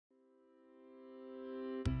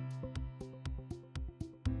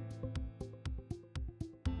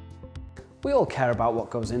We all care about what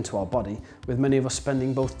goes into our body, with many of us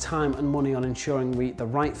spending both time and money on ensuring we eat the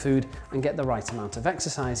right food and get the right amount of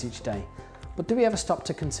exercise each day. But do we ever stop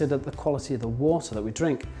to consider the quality of the water that we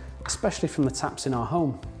drink, especially from the taps in our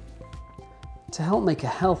home? To help make a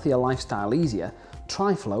healthier lifestyle easier,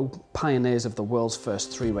 Triflow, pioneers of the world's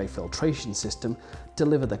first three-way filtration system,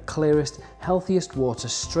 deliver the clearest, healthiest water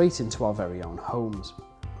straight into our very own homes.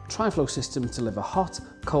 Triflow systems deliver hot,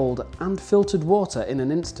 cold and filtered water in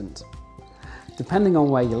an instant. Depending on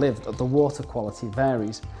where you live, the water quality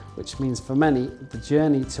varies, which means for many, the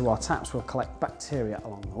journey to our taps will collect bacteria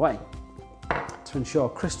along the way. To ensure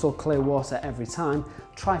crystal clear water every time,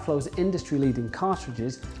 Triflow's industry-leading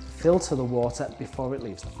cartridges filter the water before it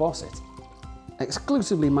leaves the faucet.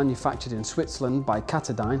 Exclusively manufactured in Switzerland by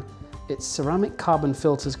Katadyn, its ceramic carbon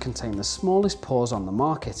filters contain the smallest pores on the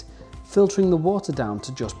market, filtering the water down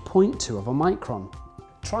to just 0.2 of a micron.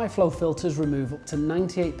 Triflow filters remove up to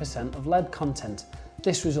 98% of lead content.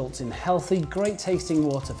 This results in healthy, great tasting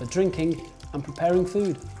water for drinking and preparing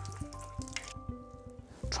food.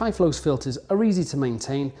 Triflow's filters are easy to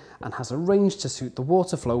maintain and has a range to suit the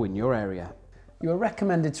water flow in your area. You are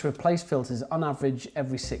recommended to replace filters on average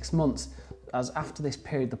every 6 months, as after this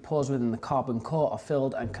period the pores within the carbon core are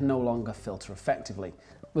filled and can no longer filter effectively.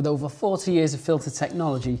 With over 40 years of filter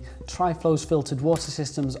technology, Triflow's filtered water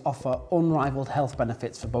systems offer unrivaled health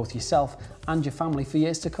benefits for both yourself and your family for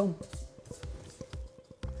years to come.